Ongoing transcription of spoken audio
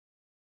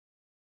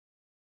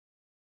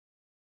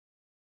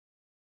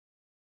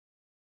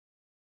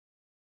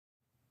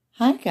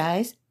Hi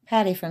guys,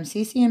 Patty from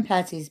Cece and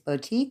Patsy's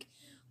Boutique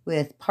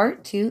with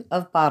part 2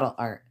 of bottle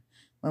art.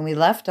 When we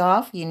left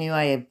off, you knew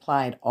I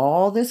applied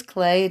all this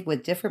clay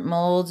with different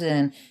molds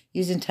and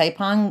using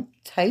type-on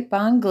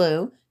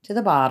glue to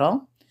the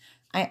bottle.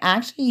 I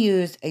actually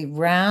used a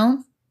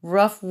round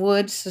rough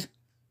wood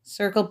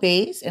circle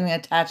base and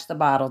attached the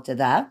bottle to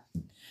that.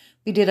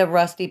 We did a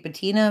rusty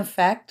patina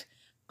effect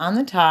on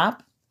the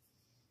top.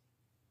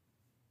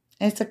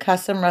 It's a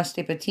custom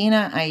rusty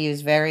patina. I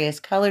use various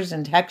colors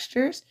and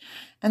textures.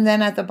 And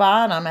then at the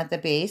bottom, at the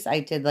base, I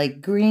did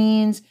like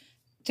greens.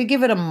 To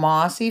give it a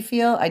mossy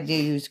feel, I do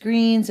use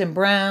greens and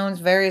browns,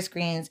 various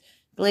greens,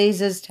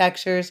 glazes,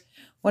 textures.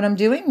 What I'm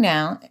doing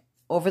now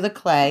over the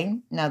clay,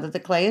 now that the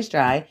clay is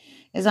dry,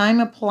 is I'm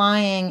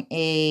applying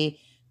a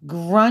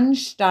grunge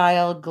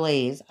style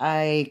glaze.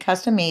 I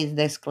custom made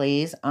this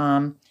glaze,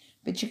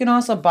 but you can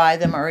also buy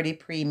them already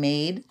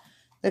pre-made,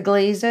 the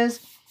glazes.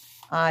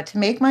 To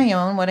make my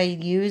own, what I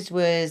used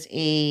was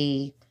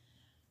a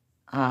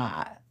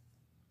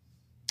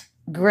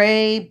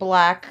gray and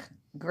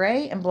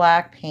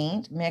black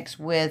paint mixed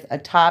with a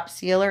top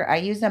sealer. I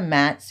use a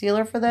matte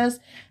sealer for this,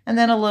 and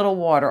then a little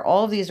water.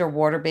 All of these are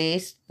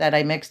water-based that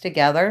I mixed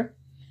together.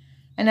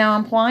 And now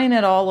I'm applying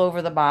it all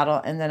over the bottle,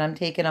 and then I'm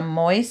taking a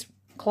moist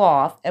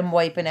cloth and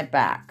wiping it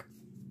back.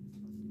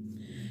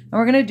 And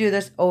we're going to do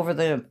this over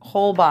the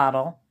whole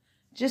bottle,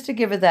 just to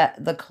give it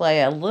the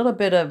clay a little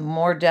bit of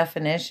more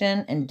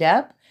definition and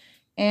depth,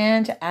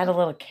 and to add a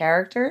little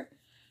character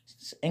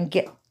and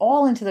get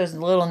all into those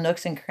little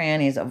nooks and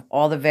crannies of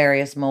all the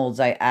various molds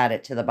I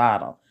added to the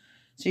bottle.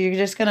 So you're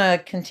just going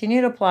to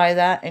continue to apply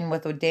that, and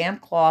with a damp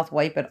cloth,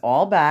 wipe it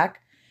all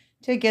back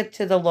to get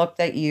to the look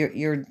that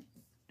you're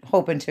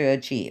hoping to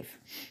achieve.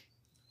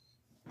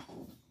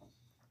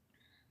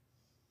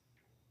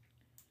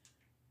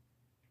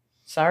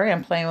 Sorry,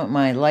 I'm playing with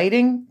my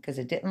lighting because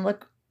it didn't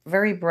look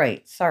very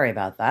bright. Sorry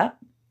about that.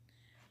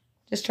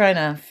 Just trying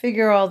to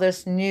figure all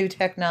this new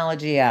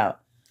technology out.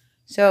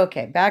 So,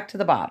 okay, back to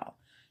the bottle.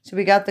 So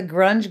we got the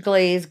grunge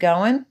glaze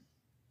going.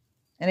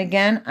 And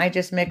again, I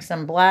just mixed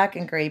some black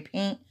and gray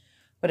paint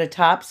with a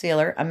top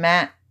sealer, a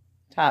matte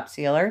top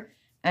sealer,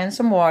 and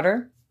some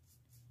water.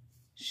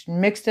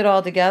 Mixed it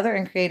all together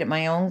and created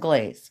my own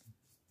glaze.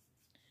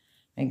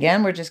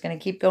 Again, we're just going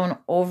to keep going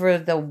over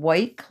the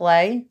white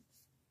clay.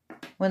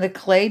 When the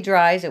clay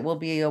dries, it will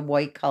be a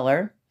white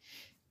color.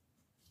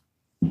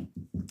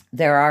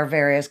 There are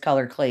various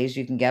color clays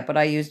you can get, but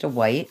I used a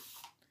white.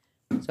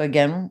 So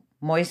again,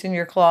 moisten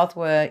your cloth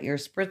with your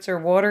spritzer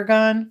water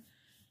gun,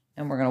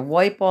 and we're going to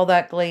wipe all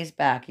that glaze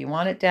back. You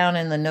want it down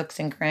in the nooks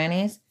and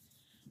crannies,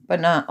 but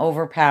not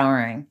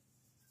overpowering.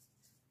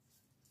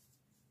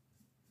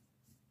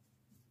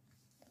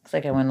 Looks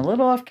like I went a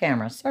little off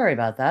camera. Sorry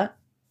about that.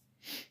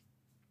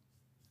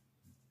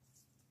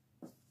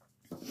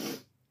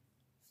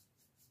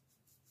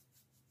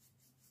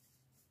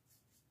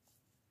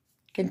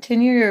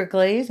 Continue your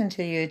glaze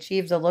until you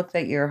achieve the look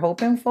that you're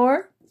hoping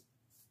for.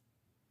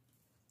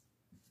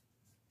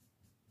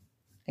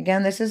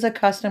 Again, this is a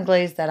custom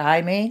glaze that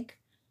I make.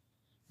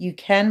 You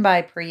can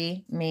buy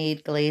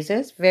pre-made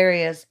glazes.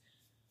 Various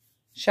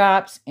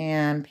shops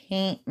and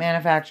paint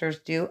manufacturers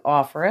do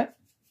offer it.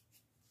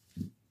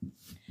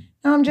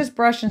 Now I'm just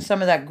brushing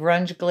some of that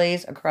grunge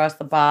glaze across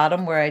the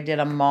bottom where I did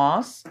a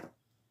moss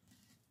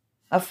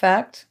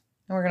effect.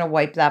 And we're going to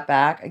wipe that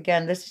back.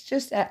 Again, this is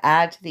just to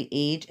add to the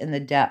age and the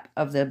depth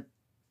of the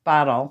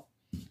bottle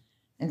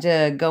and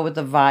to go with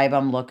the vibe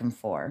I'm looking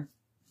for.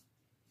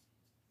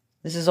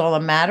 This is all a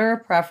matter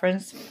of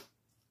preference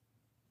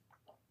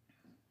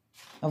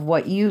of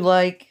what you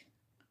like.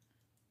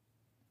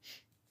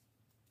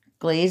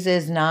 Glaze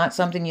is not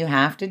something you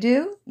have to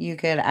do. You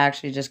could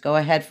actually just go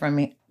ahead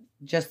from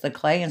just the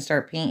clay and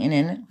start painting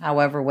in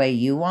however way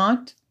you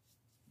want.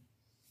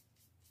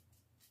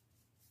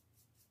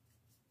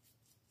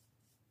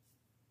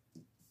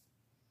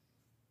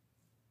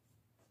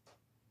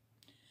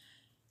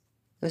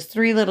 Those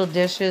 3 little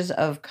dishes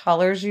of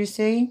colors you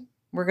see,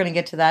 we're going to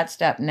get to that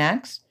step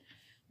next.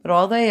 But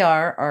all they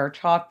are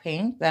chalk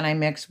paint that I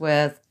mix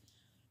with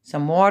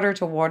some water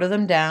to water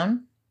them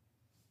down.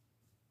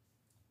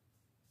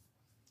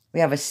 We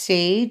have a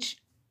sage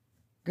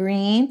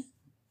green,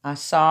 a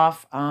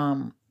soft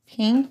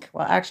pink,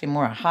 well actually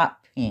more a hot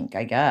pink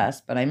I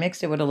guess, but I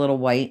mixed it with a little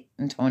white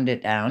and toned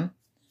it down.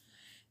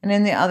 And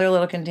in the other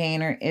little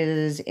container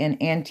is an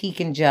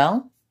antique and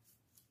gel.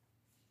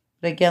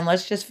 But again,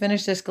 let's just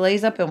finish this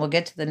glaze up and we'll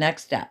get to the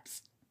next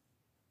steps.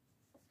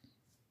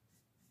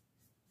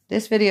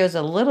 This video is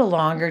a little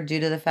longer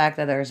due to the fact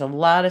that there's a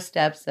lot of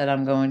steps that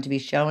I'm going to be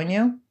showing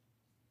you.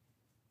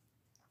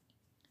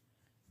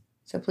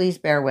 So please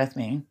bear with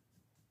me.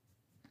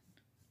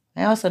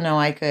 I also know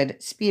I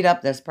could speed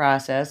up this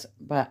process,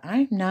 but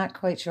I'm not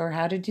quite sure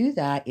how to do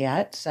that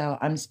yet. So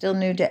I'm still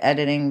new to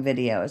editing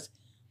videos.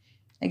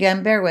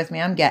 Again, bear with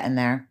me, I'm getting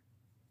there.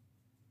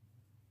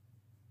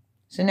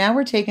 So now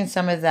we're taking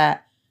some of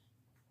that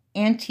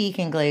antique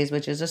and glaze,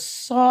 which is a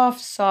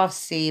soft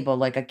sable,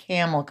 like a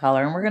camel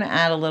color. And we're going to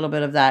add a little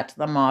bit of that to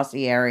the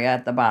mossy area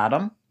at the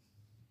bottom.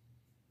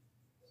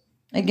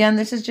 Again,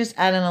 this is just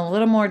adding a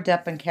little more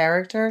depth and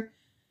character,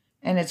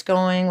 and it's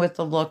going with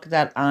the look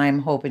that I'm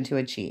hoping to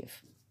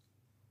achieve.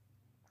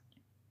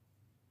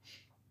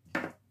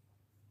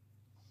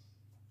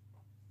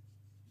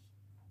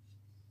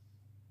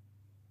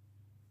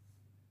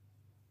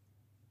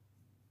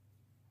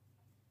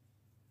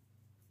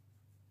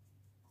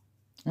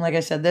 And like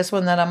I said, this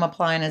one that I'm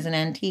applying is an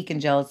antique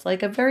and gel. It's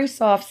like a very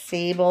soft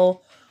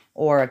sable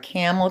or a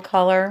camel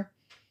color.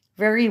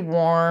 Very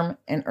warm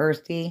and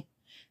earthy.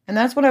 And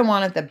that's what I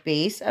want at the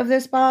base of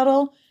this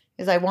bottle,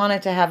 is I want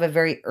it to have a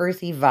very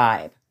earthy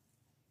vibe.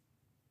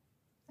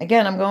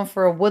 Again, I'm going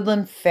for a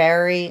woodland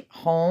fairy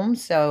home,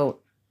 so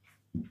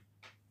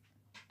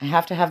I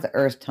have to have the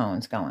earth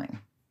tones going.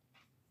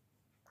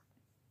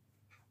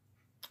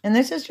 And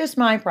this is just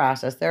my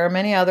process. There are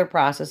many other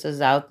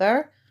processes out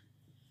there.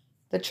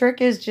 The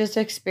trick is just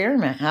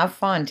experiment, have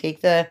fun,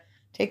 take the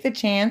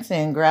chance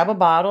and grab a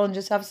bottle and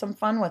just have some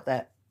fun with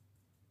it.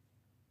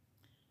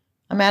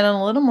 I'm adding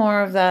a little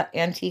more of that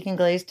antique and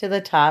glaze to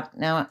the top.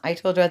 Now, I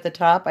told you at the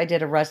top I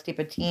did a rusty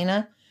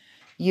patina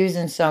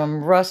using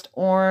some rust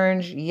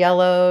orange,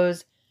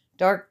 yellows,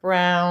 dark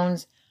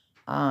browns,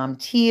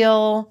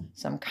 teal,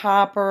 some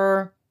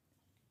copper.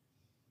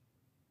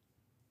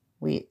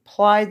 We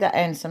applied that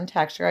and some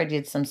texture. I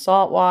did some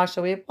salt wash,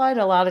 so we applied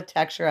a lot of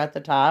texture at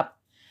the top.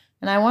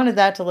 And I wanted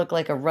that to look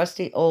like a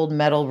rusty old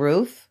metal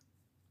roof.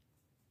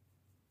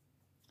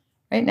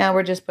 Right now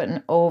we're just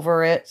putting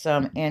over it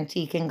some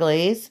antique and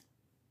glaze.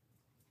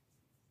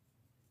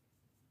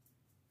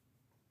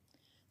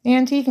 The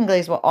antique and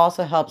glaze will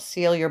also help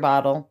seal your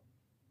bottle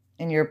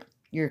and your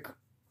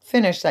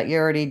finish that you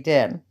already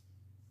did.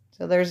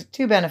 So there's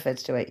two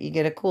benefits to it. You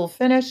get a cool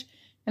finish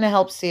and it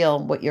helps seal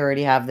what you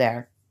already have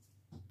there.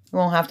 You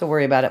won't have to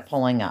worry about it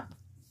pulling up.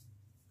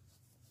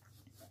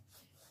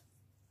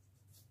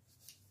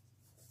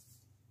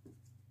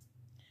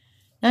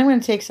 Now I'm going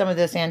to take some of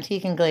this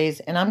antique and glaze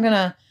and I'm going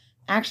to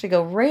actually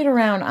go right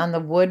around on the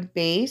wood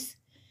base.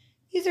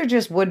 These are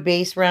just wood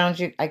base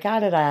rounds. I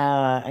got them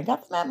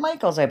at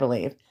Michael's, I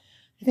believe.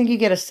 I think you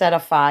get a set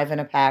of 5 in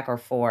a pack or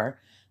 4.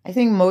 I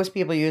think most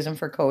people use them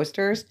for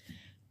coasters,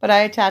 but I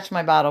attach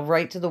my bottle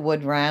right to the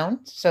wood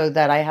round so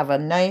that I have a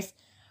nice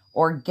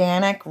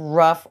organic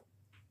rough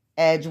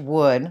edge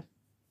wood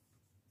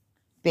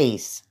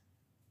base.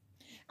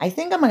 I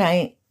think I'm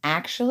going to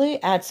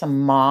actually add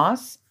some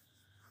moss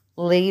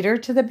later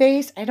to the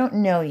base. I don't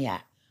know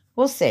yet.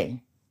 We'll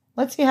see.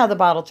 Let's see how the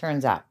bottle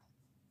turns out.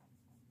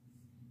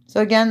 So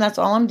again, that's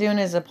all I'm doing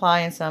is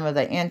applying some of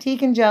the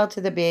antique and gel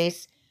to the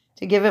base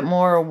to give it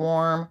more a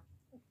warm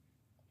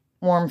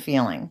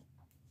feeling.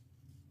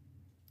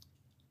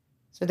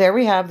 So there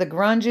we have the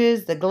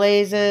grunges, the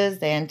glazes,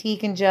 the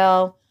antique and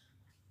gel.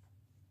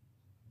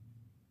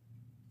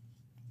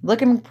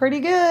 Looking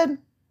pretty good.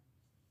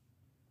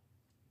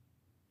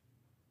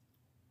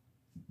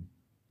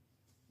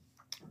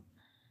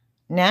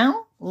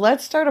 Now,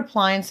 let's start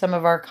applying some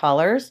of our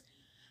colors.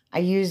 I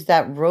used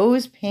that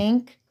rose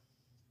pink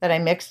that I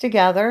mixed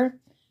together,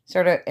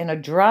 sort of in a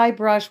dry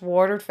brush,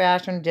 watered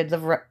fashion, did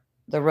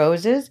the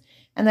roses.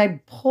 And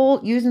I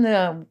pulled, using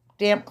the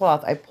damp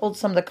cloth, I pulled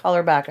some of the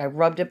color back. I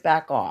rubbed it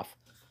back off.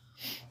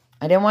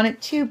 I didn't want it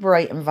too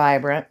bright and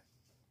vibrant,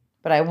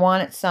 but I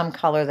wanted some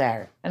color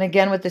there. And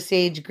again, with the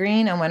sage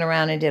green, I went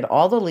around and did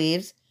all the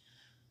leaves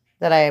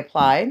that I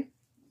applied.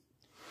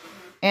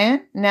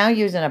 And now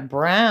using a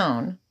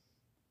brown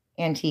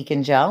antique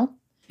and gel,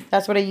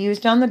 that's what I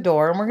used on the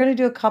door. And we're going to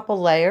do a couple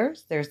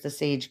layers. There's the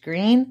sage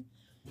green,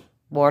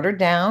 watered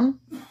down.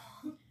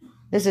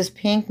 This is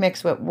pink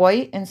mixed with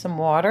white and some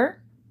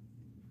water.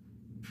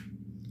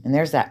 And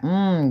there's that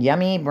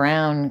yummy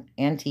brown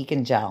antique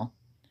and gel.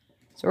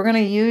 So we're going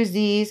to use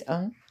these.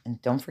 And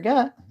don't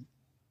forget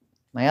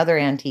my other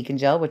antique and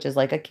gel, which is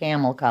like a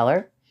camel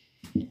color.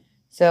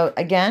 So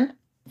again,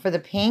 for the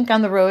pink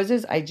on the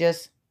roses, I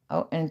just,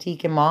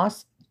 antique and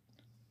moss.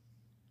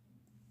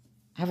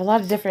 I have a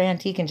lot of different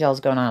antique and gels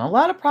going on. A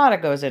lot of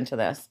product goes into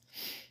this.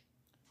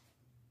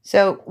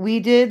 So we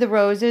did the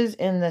roses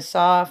in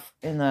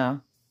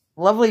the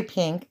lovely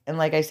pink. And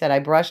like I said, I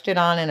brushed it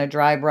on in a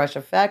dry brush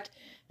effect.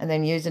 And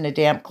then using a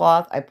damp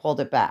cloth, I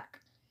pulled it back.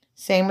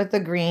 Same with the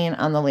green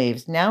on the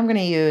leaves. Now I'm going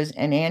to use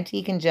an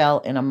antique and gel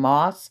in a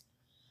moss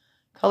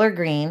color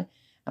green.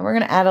 And we're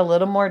going to add a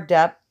little more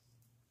depth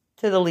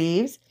to the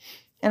leaves.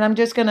 And I'm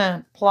just going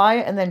to apply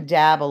it and then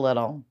dab a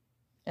little.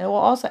 And it will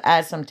also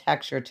add some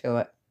texture to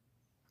it.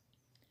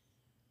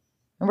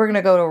 And we're going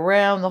to go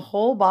around the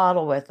whole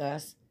bottle with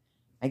this.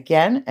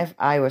 Again, if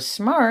I was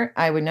smart,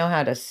 I would know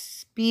how to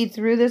speed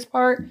through this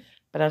part,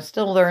 but I'm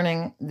still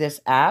learning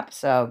this app.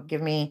 So give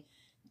me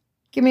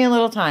a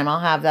little time.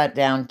 I'll have that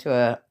down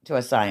to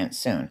a science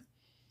soon.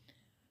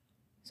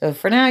 So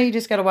for now, you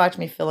just got to watch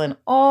me fill in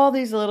all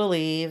these little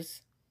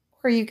leaves,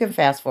 or you can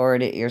fast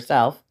forward it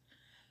yourself.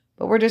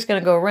 But we're just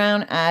going to go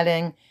around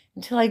adding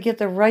until I get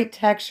the right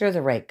texture,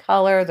 the right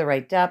color, the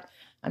right depth.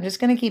 I'm just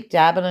going to keep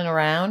dabbing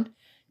around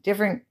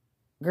different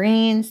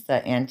greens,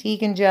 the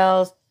antique and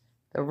gels,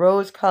 the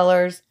rose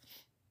colors.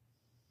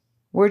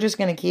 We're just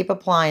going to keep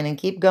applying and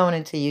keep going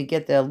until you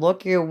get the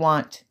look you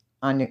want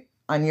on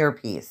your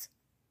piece.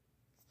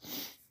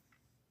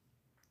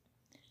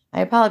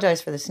 I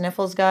apologize for the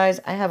sniffles, guys.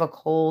 I have a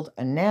cold,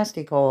 a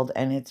nasty cold,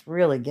 and it's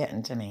really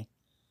getting to me.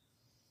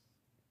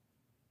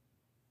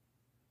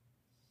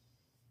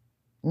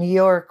 New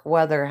York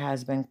weather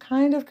has been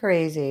kind of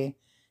crazy.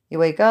 You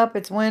wake up,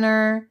 it's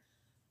winter.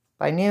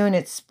 By noon,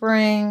 it's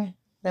spring.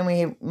 Then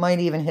we might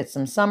even hit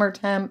some summer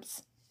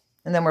temps.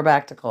 And then we're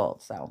back to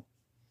cold. So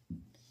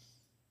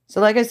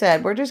like I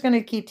said, we're just going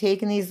to keep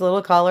taking these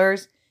little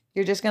colors.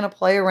 You're just going to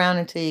play around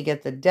until you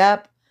get the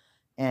depth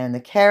and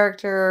the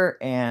character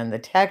and the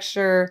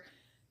texture,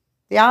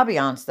 the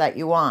ambiance that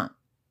you want.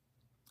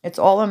 It's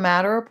all a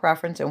matter of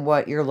preference and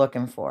what you're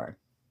looking for.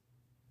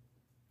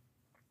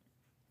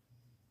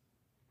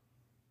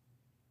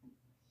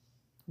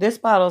 This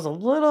bottle is a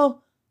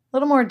little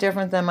more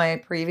different than my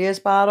previous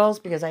bottles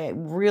because I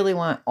really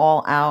went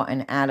all out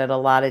and added a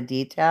lot of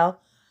detail.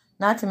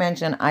 Not to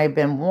mention, I've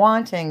been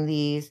wanting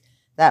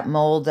that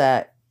mold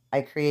that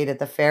I created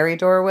the fairy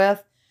door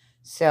with.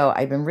 So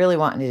I've been really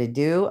wanting to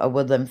do a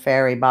Woodland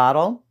fairy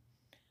bottle.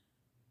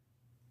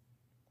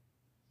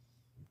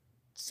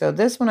 So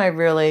this one I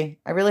really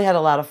had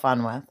a lot of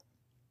fun with.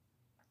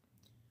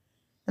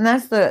 And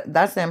that's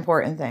the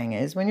important thing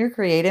is when you're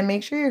creating,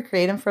 make sure you're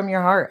creating from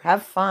your heart.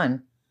 Have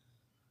fun.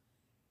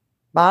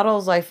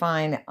 Bottles I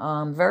find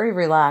very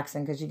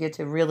relaxing because you get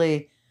to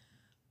really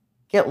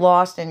get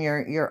lost in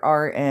your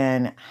art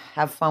and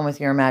have fun with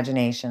your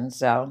imagination.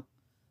 So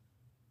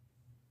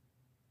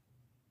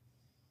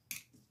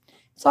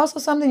it's also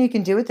something you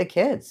can do with the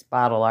kids,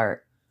 bottle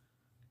art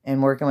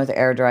and working with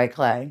air dry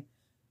clay.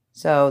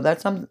 So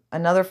that's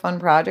another fun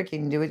project you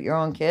can do with your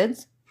own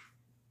kids.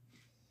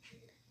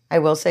 I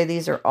will say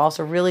these are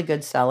also really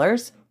good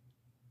sellers.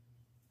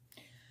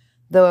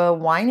 The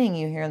whining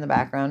you hear in the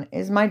background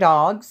is my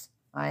dogs.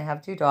 I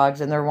have 2 dogs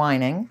and they're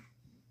whining.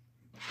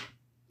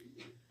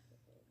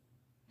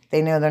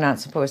 They know they're not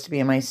supposed to be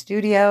in my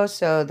studio,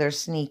 so they're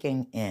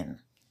sneaking in.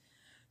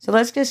 So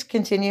let's just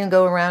continue and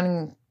go around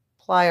and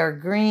apply our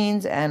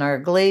greens and our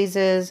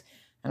glazes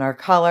and our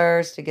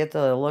colors to get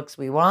the looks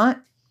we want.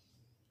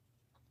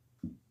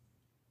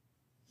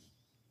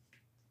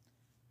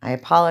 I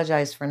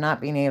apologize for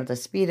not being able to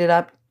speed it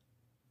up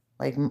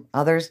like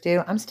others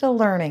do. I'm still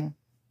learning.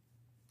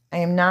 I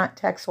am not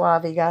tech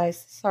savvy,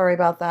 guys. Sorry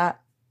about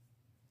that.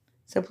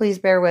 So please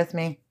bear with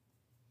me.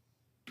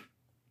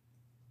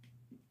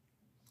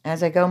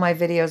 As I go, my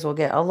videos will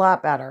get a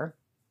lot better.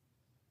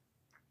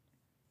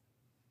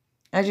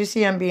 As you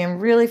see, I'm being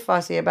really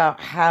fussy about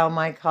how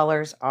my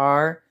colors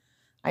are.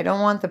 I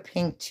don't want the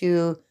pink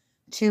too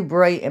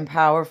bright and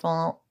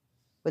powerful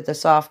with the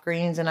soft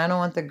greens, and I don't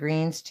want the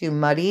greens too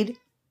muddied.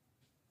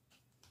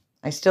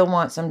 I still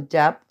want some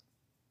depth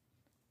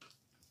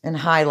and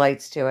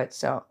highlights to it,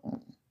 so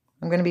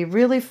I'm going to be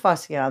really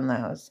fussy on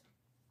those.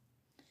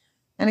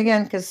 And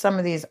again, because some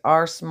of these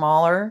are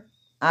smaller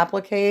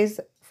appliques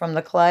from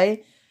the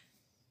clay,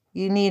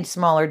 you need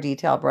smaller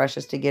detail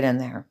brushes to get in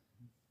there.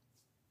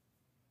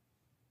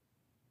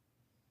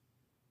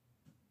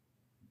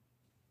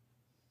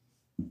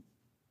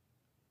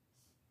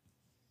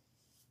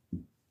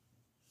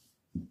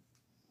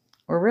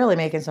 We're really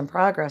making some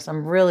progress.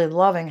 I'm really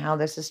loving how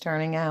this is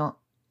turning out.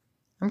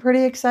 I'm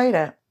pretty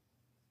excited.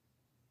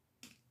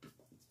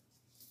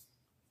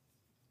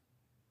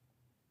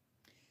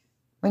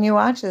 When you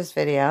watch this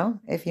video,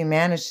 if you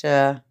manage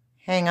to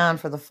hang on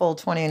for the full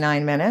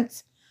 29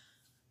 minutes,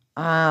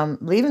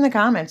 leave in the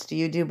comments, do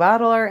you do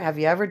bottle art? Have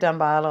you ever done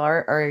bottle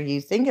art? Or are you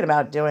thinking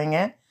about doing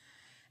it?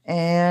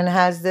 And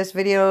has this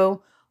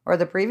video or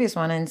the previous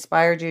one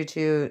inspired you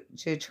to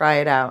try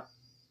it out?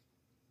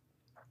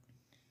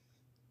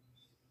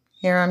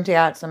 Here on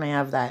Teatsum, I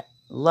have that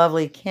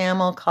lovely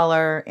camel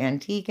color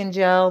antique and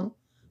gel,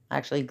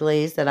 actually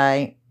glaze that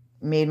I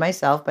made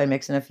myself by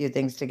mixing a few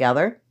things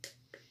together.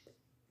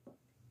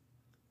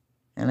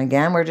 And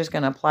again, we're just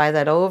going to apply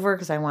that over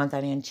because I want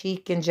that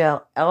antique and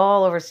gel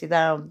all over. See,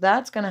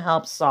 that's going to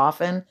help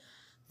soften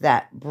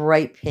that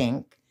bright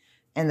pink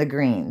and the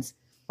greens.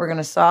 We're going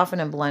to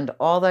soften and blend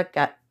all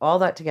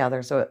that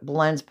together so it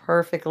blends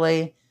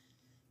perfectly.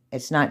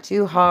 It's not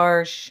too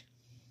harsh.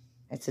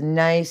 It's a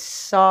nice,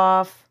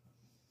 soft,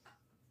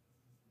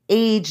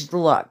 aged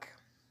look.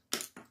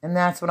 And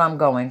that's what I'm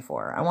going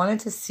for. I want it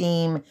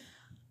to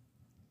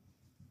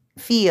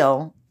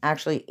feel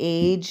actually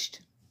aged.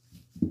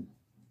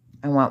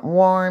 I want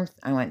warmth.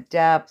 I want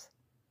depth.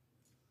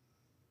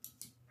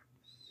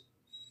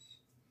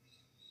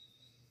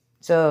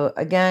 So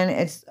again,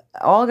 it's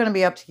all going to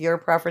be up to your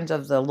preference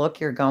of the look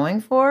you're going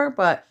for,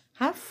 but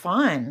have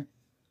fun.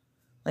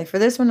 Like for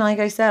this one, like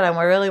I said,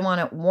 I really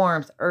wanted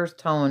warmth, earth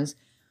tones,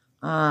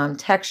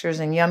 textures,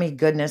 and yummy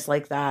goodness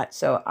like that.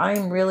 So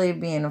I'm really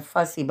being a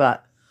fussy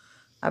butt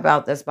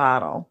about this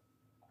bottle.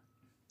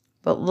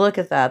 But look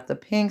at that. The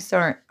pinks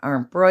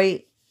aren't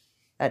bright.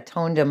 That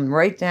toned them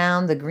right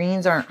down. The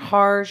greens aren't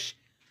harsh.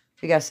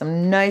 We got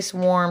some nice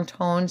warm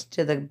tones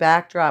to the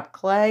backdrop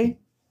clay.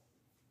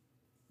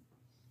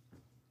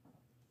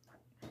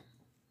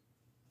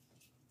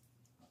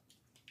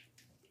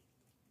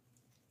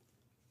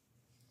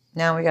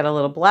 Now we got a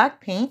little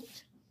black paint.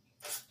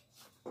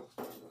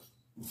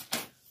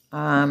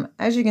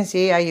 As you can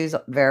see, I use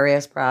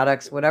various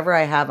products, whatever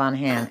I have on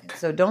hand.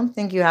 So don't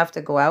think you have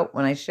to go out.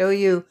 When I show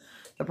you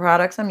the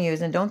products I'm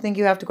using, don't think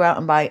you have to go out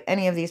and buy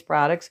any of these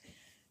products.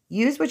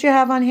 Use what you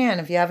have on hand.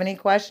 If you have any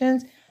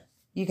questions,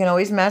 you can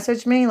always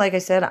message me. Like I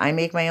said, I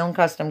make my own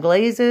custom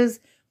glazes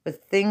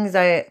with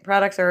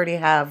products I already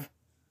have.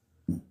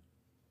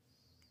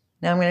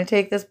 Now I'm going to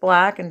take this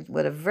black and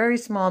with a very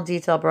small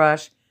detail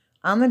brush.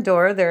 On the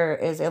door, there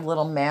is a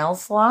little mail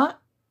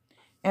slot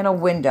and a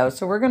window.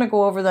 So we're going to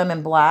go over them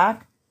in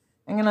black.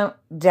 I'm going to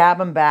dab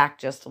them back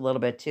just a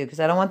little bit too, because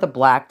I don't want the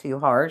black too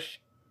harsh.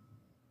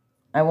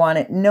 I want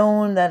it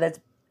known that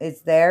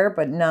it's there,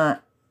 but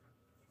not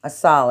a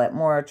solid,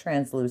 more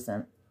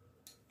translucent.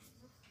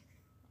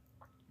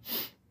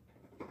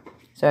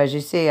 So as you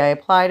see, I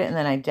applied it and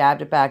then I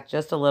dabbed it back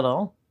just a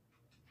little.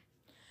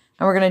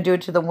 And we're going to do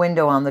it to the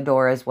window on the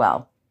door as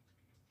well.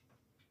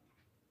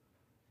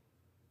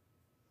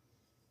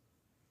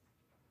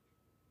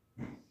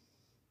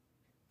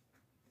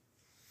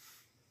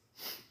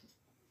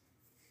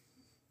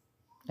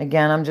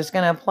 Again, I'm just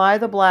going to apply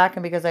the black,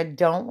 and because I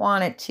don't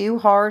want it too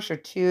harsh or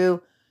too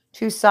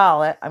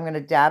solid, I'm going to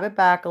dab it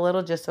back a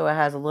little just so it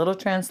has a little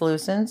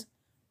translucence.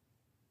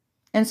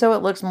 And so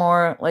it looks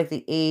more like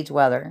the age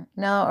weather.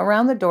 Now,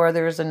 around the door,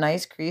 there's a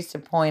nice crease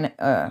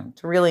to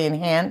really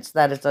enhance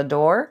that it's a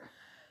door.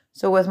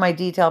 So with my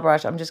detail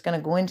brush, I'm just going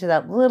to go into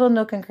that little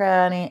nook and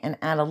cranny and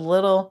add a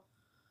little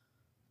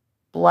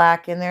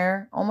black in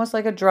there, almost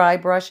like a dry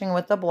brushing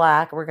with the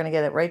black. We're going to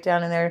get it right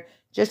down in there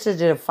just to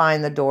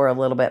define the door a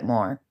little bit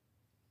more.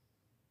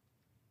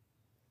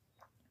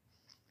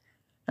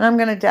 And I'm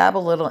going to dab a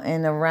little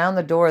in around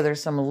the door.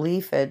 There's some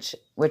leafage,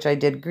 which I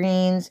did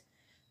greens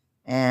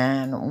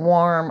and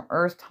warm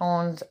earth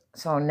tones.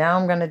 So now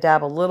I'm going to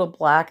dab a little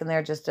black in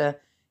there just to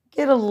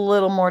get a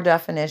little more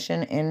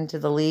definition into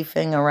the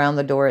leafing around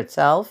the door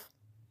itself.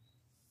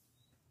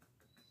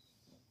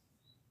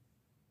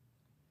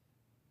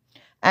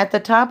 At the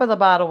top of the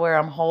bottle where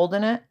I'm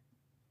holding it,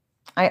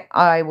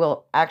 I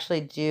will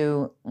actually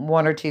do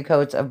 1 or 2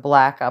 coats of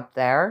black up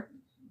there.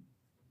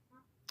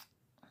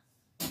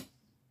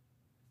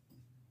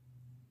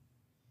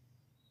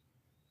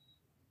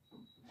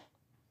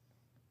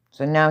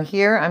 So now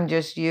here I'm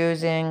just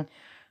using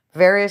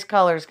various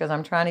colors because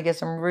I'm trying to get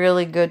some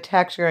really good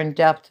texture and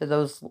depth to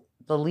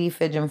the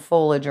leafage and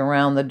foliage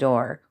around the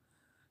door,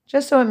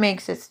 just so it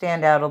makes it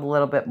stand out a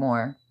little bit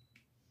more.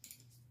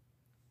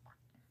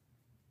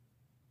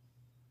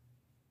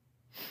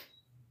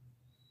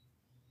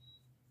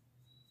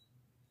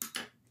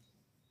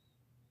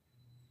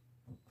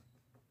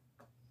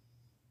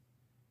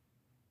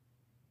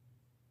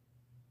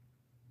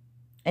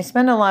 I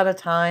spend a lot of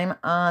time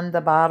on the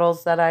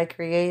bottles that I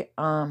create.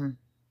 I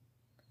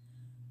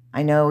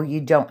know you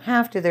don't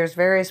have to. There's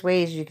various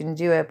ways you can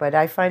do it, but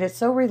I find it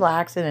so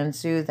relaxing and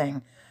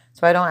soothing.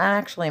 So I don't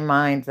actually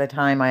mind the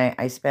time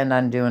I spend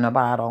on doing a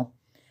bottle.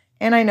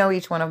 And I know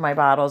each one of my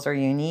bottles are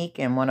unique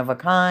and one of a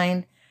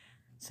kind.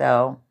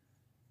 So,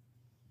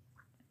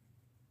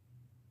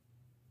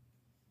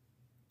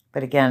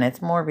 but again,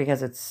 it's more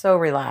because it's so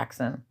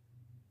relaxing.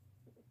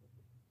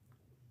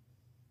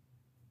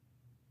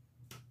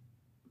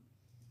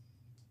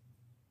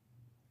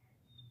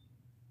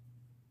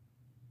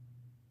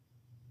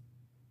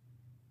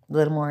 A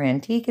little more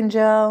antique and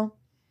gel.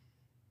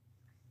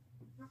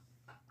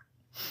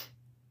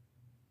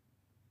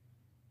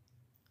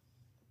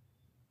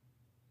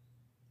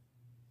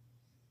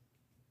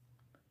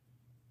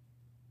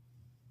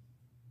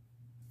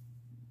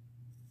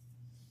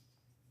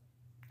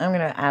 I'm going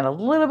to add a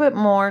little bit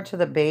more to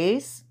the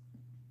base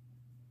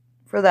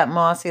for that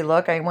mossy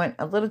look. I went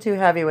a little too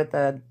heavy with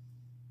the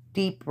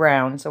deep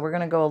brown, so we're going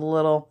to go a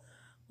little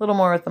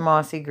more with the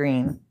mossy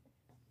green.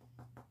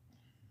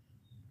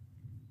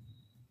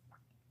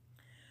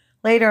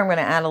 Later, I'm going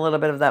to add a little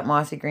bit of that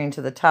mossy green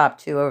to the top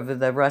too, over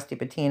the rusty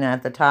patina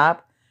at the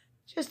top,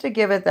 just to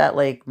give it that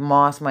like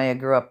moss might have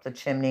grew up the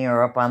chimney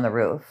or up on the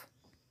roof.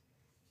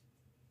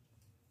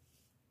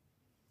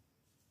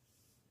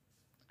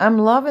 I'm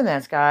loving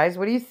this, guys.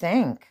 What do you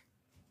think?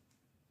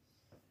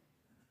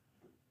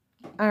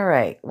 All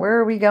right, where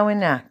are we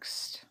going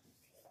next?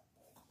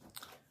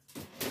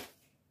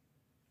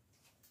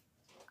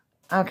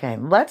 Okay,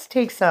 let's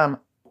take some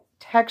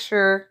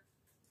texture.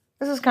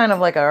 This is kind of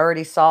like an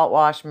already salt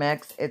wash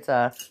mix. It's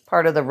a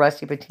part of the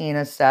rusty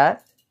patina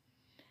set.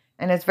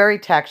 And it's very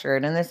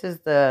textured. And this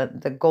is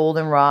the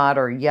goldenrod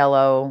or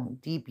yellow,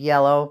 deep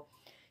yellow.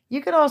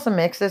 You could also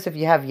mix this if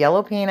you have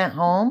yellow paint at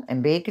home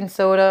and baking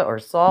soda or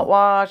salt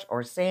wash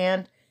or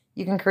sand.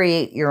 You can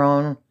create your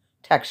own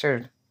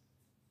texture.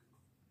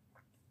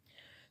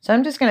 So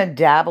I'm just going to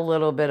dab a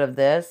little bit of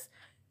this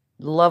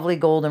lovely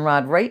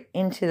goldenrod right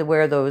into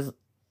where those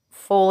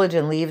foliage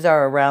and leaves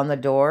are around the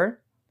door.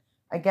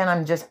 Again,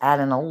 I'm just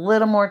adding a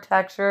little more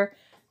texture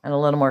and a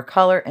little more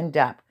color and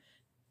depth.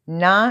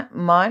 Not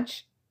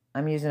much.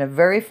 I'm using a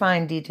very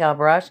fine detail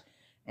brush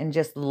and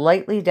just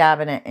lightly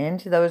dabbing it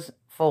into those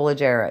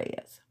foliage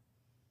areas.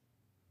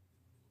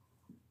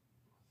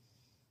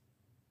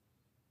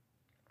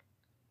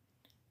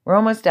 We're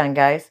almost done,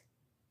 guys.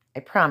 I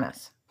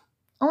promise.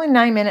 Only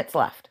 9 minutes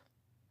left.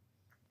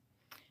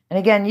 And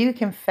again, you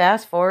can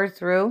fast forward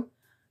through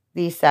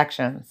these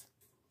sections.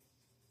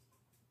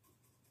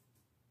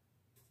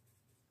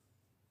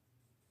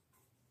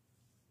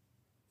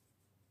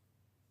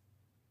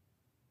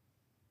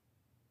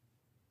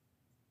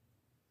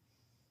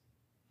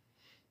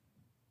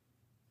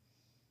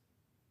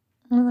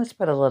 And let's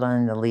put a little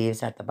in the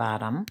leaves at the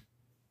bottom.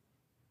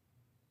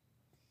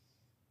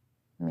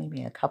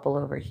 Maybe a couple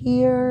over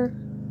here.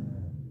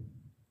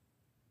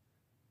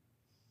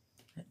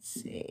 Let's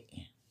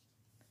see.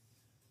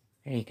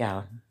 There you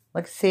go.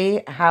 Let's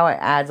see how it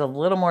adds a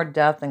little more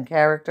depth and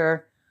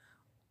character.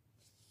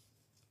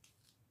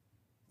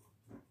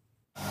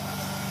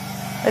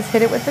 Let's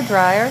hit it with the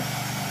dryer.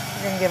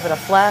 We're going to give it a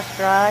flash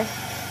dry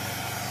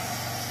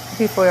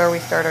before we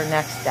start our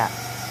next step.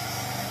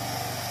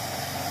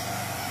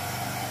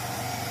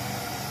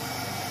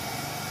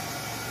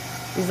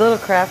 These little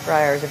craft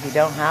dryers, if you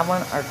don't have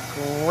one, are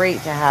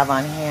great to have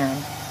on hand.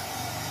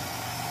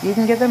 You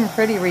can get them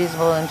pretty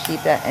reasonable and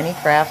cheap at any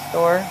craft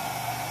store.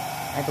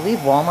 I believe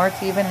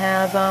Walmart's even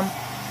has them.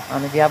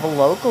 If you have a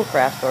local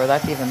craft store,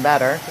 that's even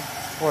better to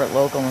support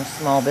local and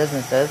small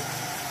businesses.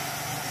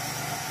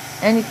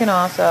 And you can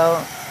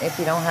also, if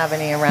you don't have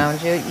any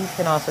around you, you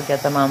can also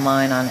get them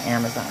online on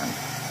Amazon.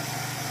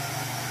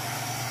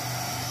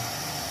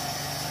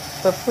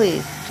 But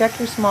please, check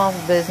your small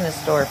business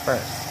store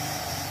first.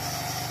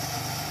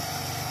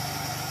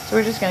 So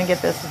we're just going to give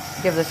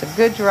this a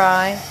good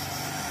dry.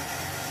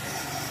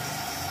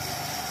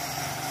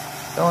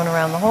 Going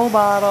around the whole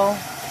bottle.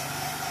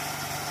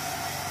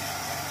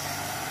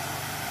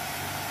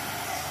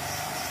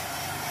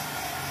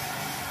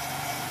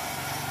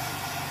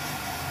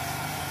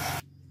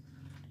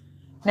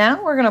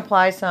 Now we're going to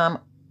apply some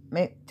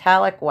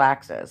metallic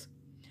waxes.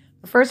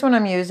 The first one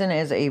I'm using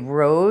is a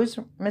rose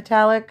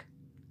metallic.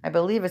 I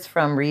believe it's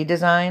from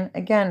Redesign.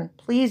 Again,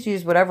 please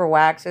use whatever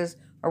waxes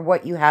or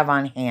what you have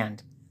on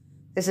hand.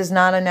 This is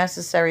not a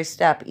necessary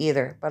step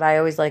either, but I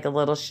always like a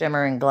little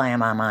shimmer and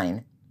glam on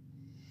mine.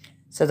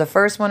 So the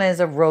first one is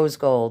a rose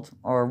gold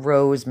or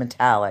rose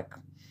metallic.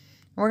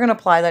 We're going to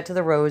apply that to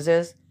the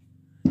roses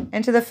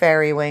and to the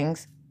fairy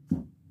wings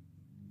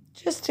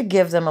just to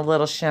give them a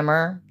little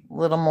shimmer, a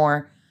little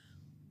more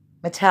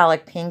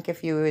metallic pink,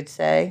 if you would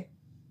say.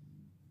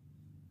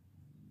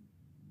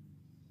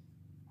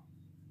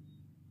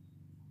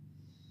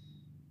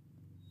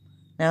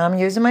 Now I'm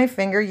using my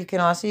finger. You can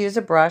also use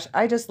a brush.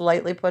 I just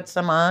lightly put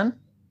some on,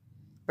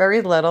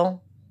 very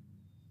little.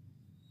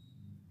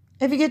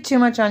 If you get too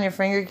much on your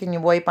finger, you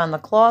can wipe on the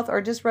cloth or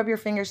just rub your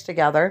fingers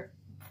together.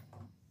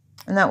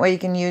 And that way you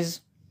can use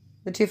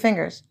the two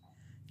fingers.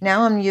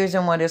 Now I'm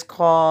using what is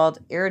called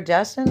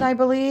iridescent, I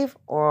believe,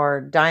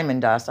 or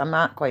diamond dust. I'm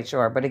not quite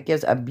sure, but it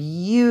gives a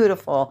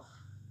beautiful,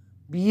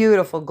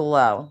 beautiful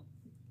glow.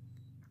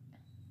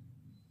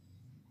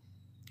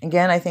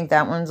 Again, I think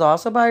that one's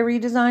also by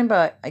Redesign,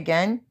 but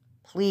again,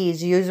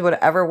 please use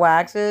whatever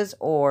waxes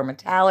or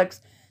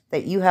metallics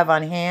that you have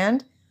on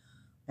hand.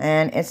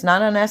 And it's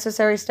not a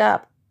necessary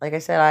step. Like I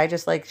said, I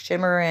just like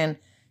shimmer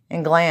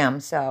and glam,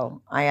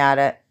 so I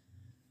added,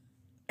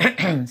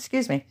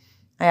 excuse me,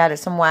 I added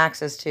some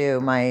waxes to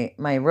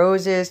my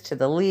roses, to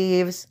the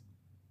leaves.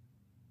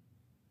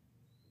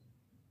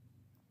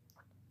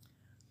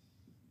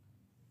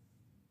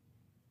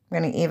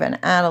 I'm going to even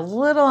add a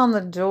little on the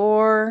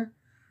door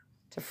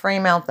to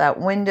frame out that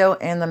window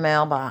and the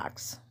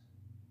mailbox.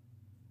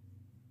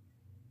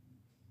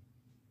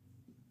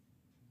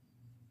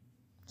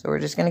 So we're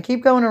just going to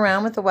keep going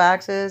around with the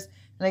waxes.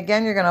 And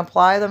again, you're going to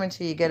apply them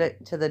until you get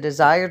it to the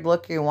desired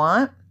look you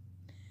want.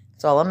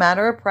 It's all a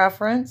matter of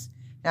preference.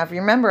 Now, if you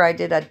remember, I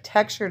did a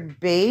textured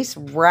base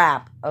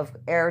wrap of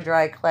air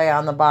dry clay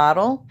on the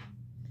bottle.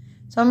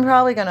 So I'm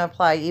probably going to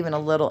apply even a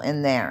little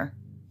in there.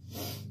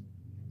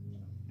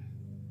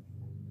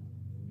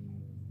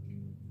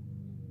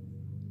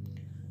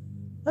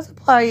 Let's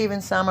apply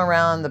even some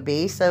around the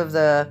base of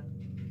the...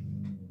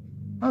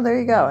 Oh, there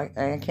you go.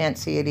 I can't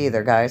see it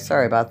either, guys.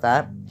 Sorry about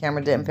that.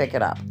 Camera didn't pick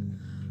it up.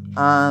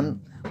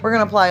 We're going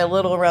to apply a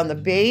little around the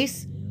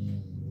base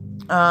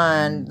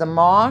on the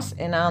moss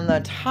and on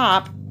the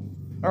top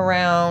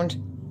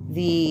around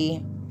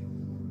the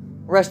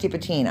rusty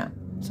patina.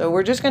 So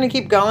we're just going to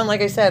keep going.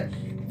 Like I said,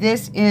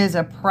 this is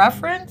a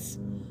preference.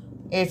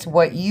 It's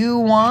what you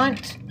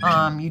want.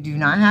 You do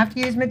not have to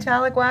use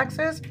metallic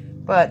waxes,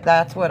 but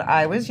that's what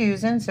I was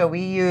using. So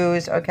we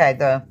use, okay,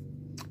 the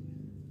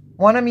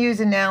one I'm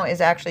using now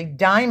is actually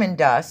Diamond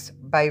Dust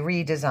by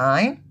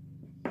Redesign.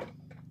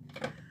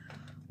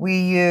 We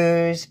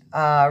use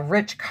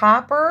Rich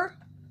Copper.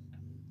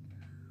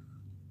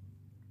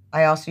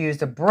 I also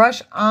used a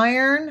brush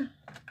iron.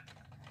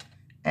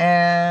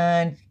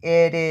 And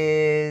it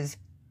is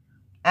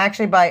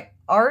actually by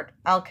Art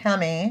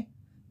Alchemy.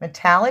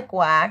 Metallic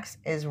wax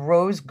is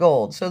rose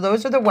gold. So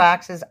those are the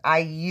waxes I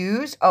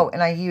used. Oh,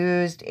 and I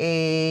used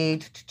a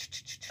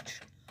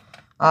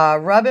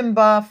Rub and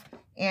Buff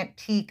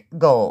Antique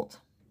Gold.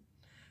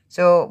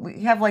 So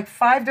we have like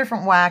 5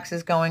 different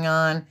waxes going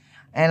on.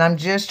 And I'm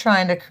just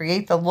trying to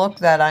create the look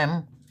that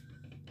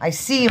I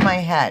see in my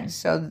head.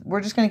 So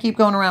we're just going to keep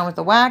going around with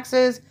the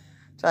waxes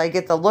till I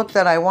get the look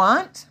that I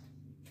want.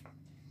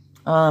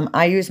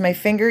 I use my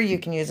finger. You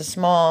can use a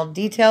small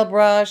detail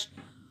brush,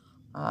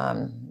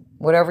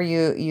 whatever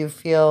you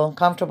feel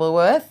comfortable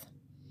with.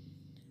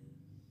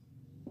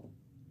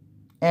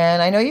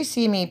 And I know you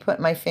see me put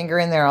my finger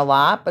in there a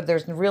lot, but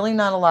there's really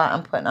not a lot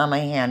I'm putting on my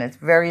hand. It's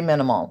very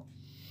minimal.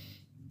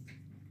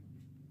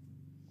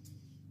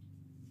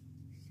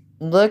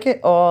 Look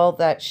at all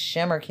that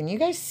shimmer. Can you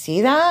guys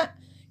see that?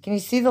 Can you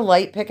see the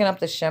light picking up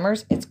the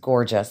shimmers? It's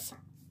gorgeous.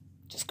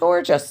 Just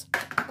gorgeous.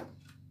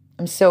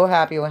 I'm so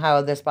happy with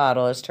how this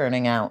bottle is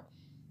turning out.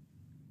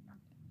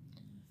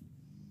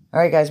 All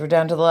right, guys, we're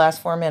down to the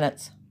last 4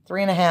 minutes.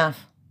 3.5.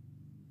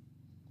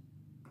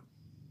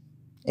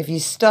 If you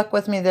stuck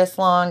with me this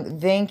long,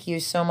 thank you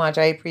so much.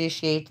 I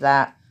appreciate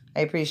that.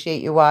 I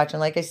appreciate you watching.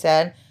 Like I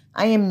said,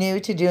 I am new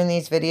to doing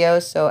these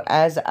videos, so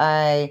as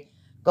I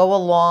go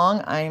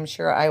along, I am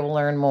sure I will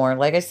learn more.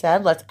 Like I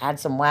said, let's add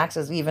some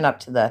waxes even up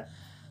to the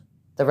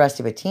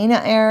Rusty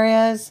Patina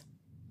areas.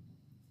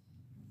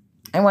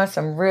 I want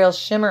some real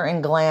shimmer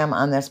and glam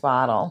on this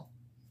bottle.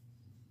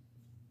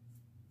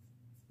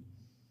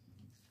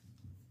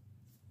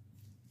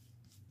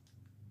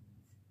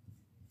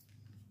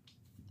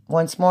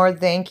 Once more,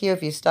 thank you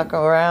if you stuck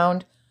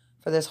around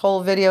for this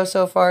whole video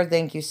so far.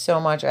 Thank you so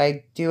much.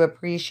 I do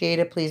appreciate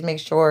it. Please make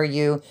sure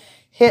you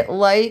hit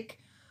like.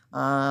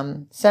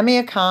 Send me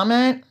a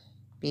comment.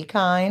 Be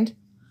kind.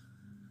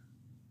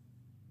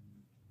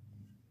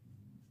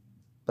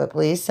 But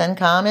please send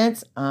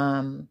comments.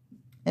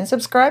 And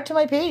subscribe to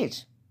my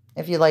page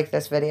if you like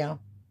this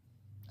video.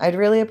 I'd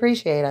really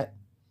appreciate it.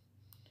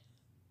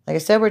 Like I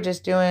said, we're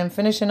just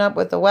finishing up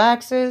with the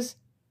waxes.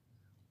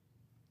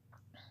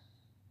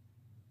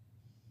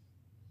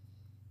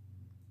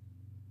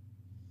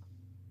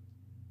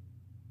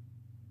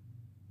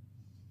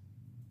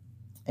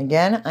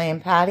 Again, I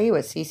am Patty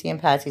with Cece and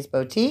Patsy's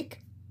Boutique.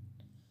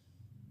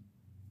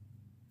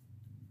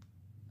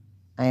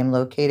 I am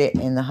located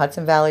in the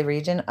Hudson Valley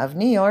region of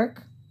New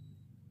York.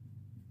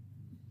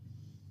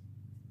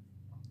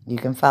 You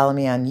can follow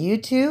me on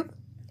YouTube,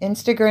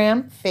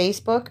 Instagram,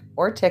 Facebook,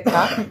 or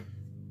TikTok.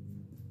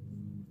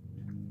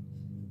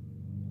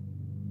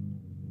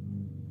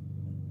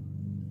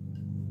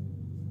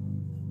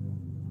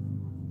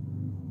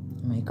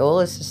 My goal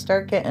is to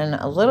start getting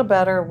a little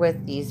better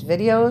with these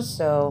videos,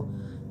 so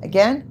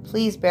again,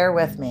 please bear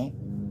with me.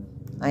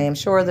 I am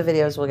sure the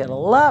videos will get a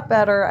lot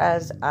better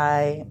as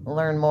I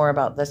learn more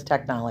about this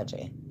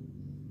technology.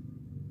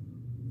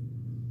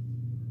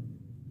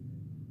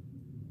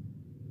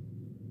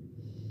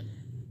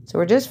 So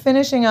we're just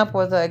finishing up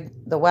with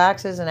the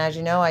waxes, and as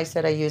you know, I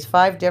said I used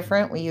 5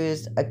 different. We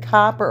used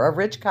a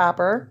rich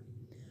copper.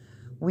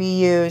 We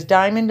used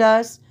diamond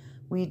dust.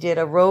 We did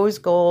a rose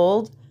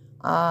gold,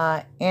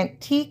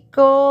 antique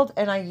gold,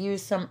 and I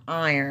used some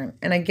iron.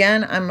 And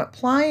again, I'm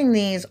applying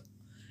these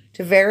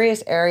to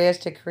various areas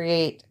to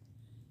create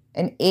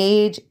an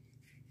age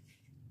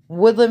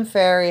Woodland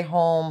Fairy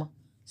home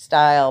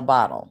style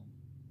bottle.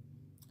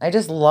 I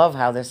just love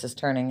how this is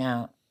turning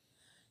out.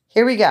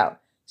 Here we go.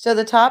 So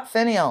the top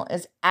finial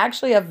is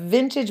actually a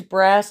vintage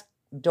brass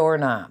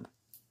doorknob.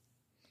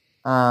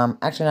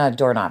 Actually not a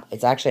doorknob.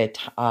 It's actually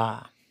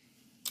I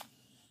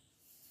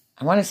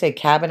want to say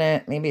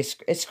cabinet. Maybe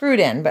it's screwed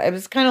in, but it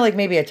was kind of like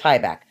maybe a tie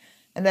back.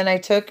 And then I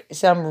took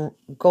some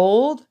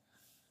gold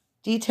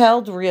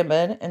detailed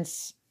ribbon and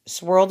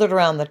swirled it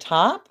around the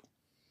top.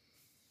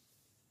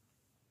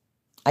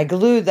 I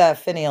glued that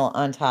finial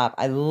on top.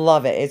 I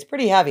love it. It's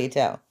pretty heavy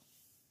too.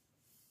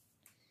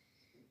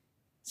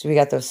 So we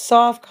got those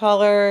soft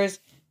colors.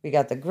 We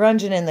got the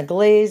grunging and the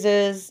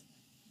glazes.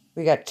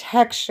 We got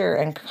texture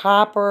and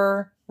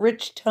copper,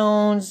 rich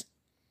tones,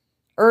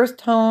 earth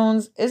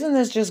tones. Isn't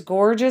this just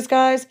gorgeous,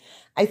 guys?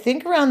 I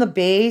think around the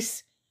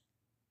base,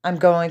 I'm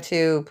going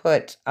to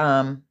put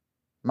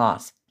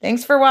moss.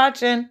 Thanks for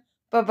watching.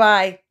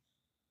 Bye-bye.